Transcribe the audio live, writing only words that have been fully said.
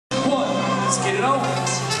Let's get it on.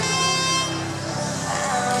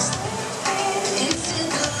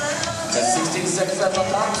 Got 16 seconds left on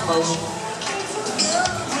box motion.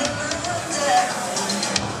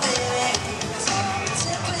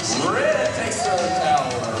 Red takes the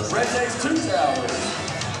tower. Red takes 2 towers.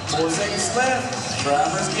 4 seconds left.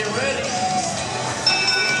 Drivers get ready.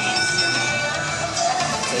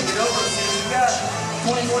 Take it over. See what you got.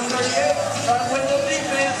 24-38. Trying to win the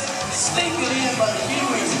defense. Sneak it in by the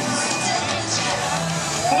Kiwis.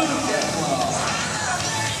 Blue cat off.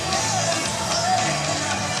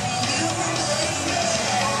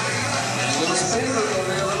 Little spinner over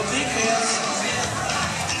there, a little defense.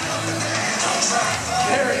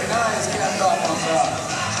 Very nice capped off on top.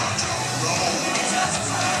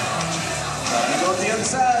 Trying to go to the other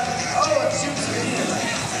side. Oh, it shoots it in.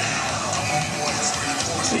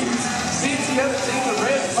 Beats the other team, the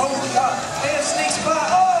red over the top. And sneaks by.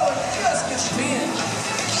 Oh, it just gets pinned.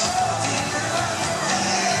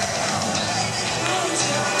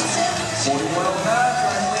 Trying to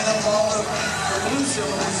clean up all the blue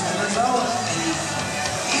cylinders in their zone.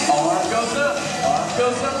 Arm goes up. Arm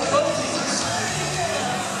goes up with both teams.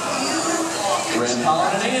 Red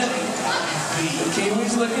calling it in. The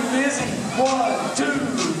Kiwis looking busy. 1, 2,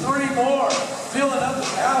 3 more. Filling up the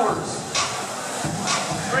towers.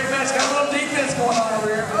 Great match. Got a little defense going on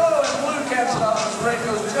over here. Oh, and blue caps it off as red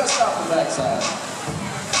goes just off the backside.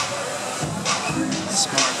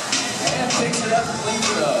 Smart. And picks it up and cleans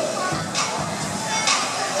it up.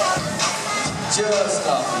 Just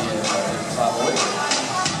off the edge, I think, by the way.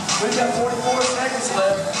 We've got 44 seconds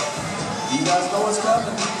left. You guys know what's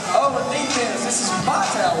coming. Oh, and defense. This is my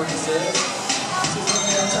tower, he says. So let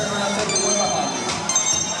me turn around and take the one behind you.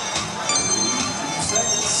 2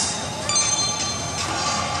 seconds.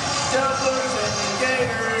 Doublers and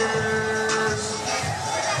negators.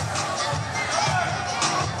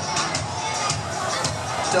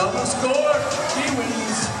 Double score.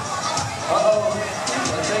 Kiwis. Uh-oh.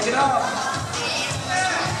 Let's take it off.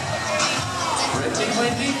 Red team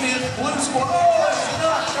playing defense, blue score. Oh, it's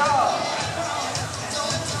knocked off.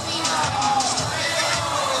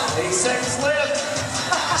 8 seconds left.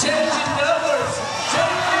 Changing